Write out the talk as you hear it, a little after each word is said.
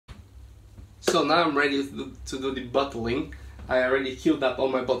So now I'm ready to do the bottling. I already filled up all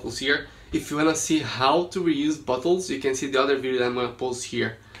my bottles here. If you wanna see how to reuse bottles, you can see the other video that I'm gonna post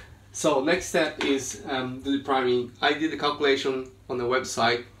here. So next step is do the priming. I did the calculation on the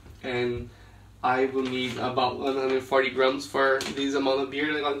website, and I will need about 140 grams for this amount of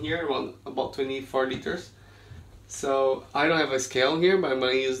beer that I got here, about 24 liters. So I don't have a scale here, but I'm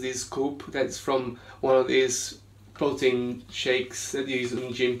gonna use this scoop that's from one of these protein shakes that you use in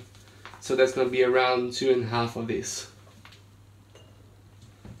the gym. So that's gonna be around 2.5 of this.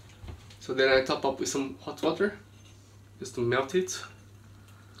 So then I top up with some hot water, just to melt it.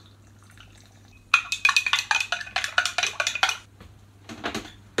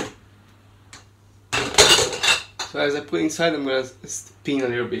 So as I put inside, I'm gonna spin a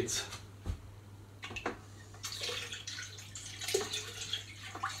little bit.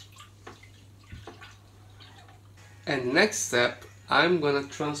 And the next step, I'm gonna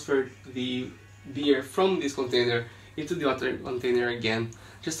transfer the beer from this container into the other container again,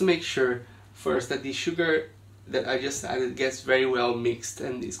 just to make sure first that the sugar that I just added gets very well mixed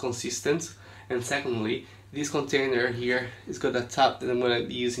and is consistent, and secondly, this container here is got a tap that I'm gonna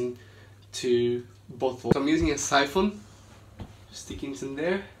be using to bottle. So I'm using a siphon, sticking it in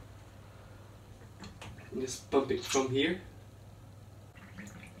there, and just pump it from here.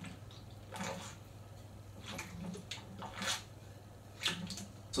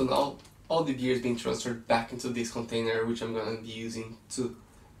 So now all the beer is being transferred back into this container, which I'm gonna be using to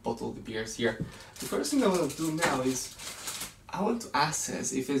bottle the beers here. The first thing I want to do now is I want to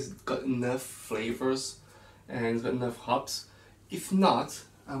assess if it's got enough flavors and it's got enough hops. If not,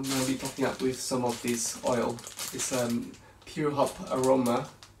 I'm gonna be topping up with some of this oil. It's pure hop aroma,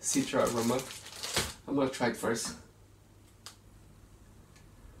 citra aroma. I'm gonna try it first.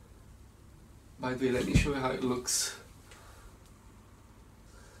 By the way, let me show you how it looks.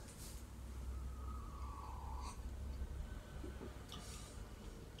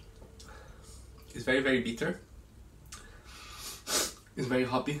 It's very, very bitter. It's very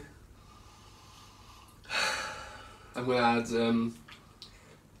hoppy. I'm gonna add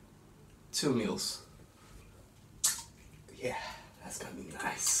 2 mils. Yeah, that's gonna be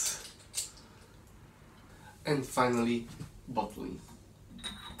nice. And finally, bottling.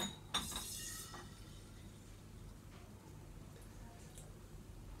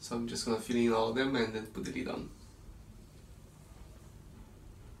 So I'm just gonna fill in all of them and then put the lid on.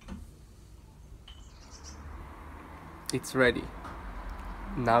 It's ready.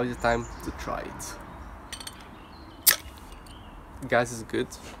 Now is the time to try it. Gas is good.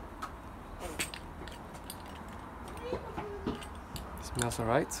 Smells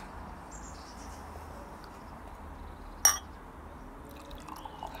alright.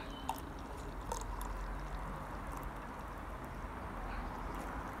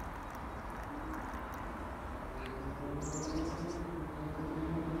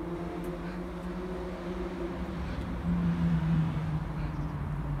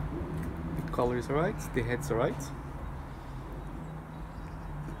 The color is alright, the head's alright.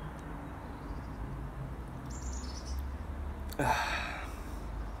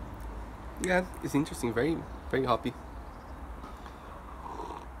 Yeah, it's interesting, very, very hoppy.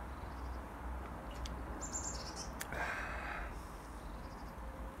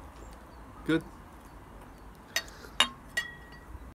 Good.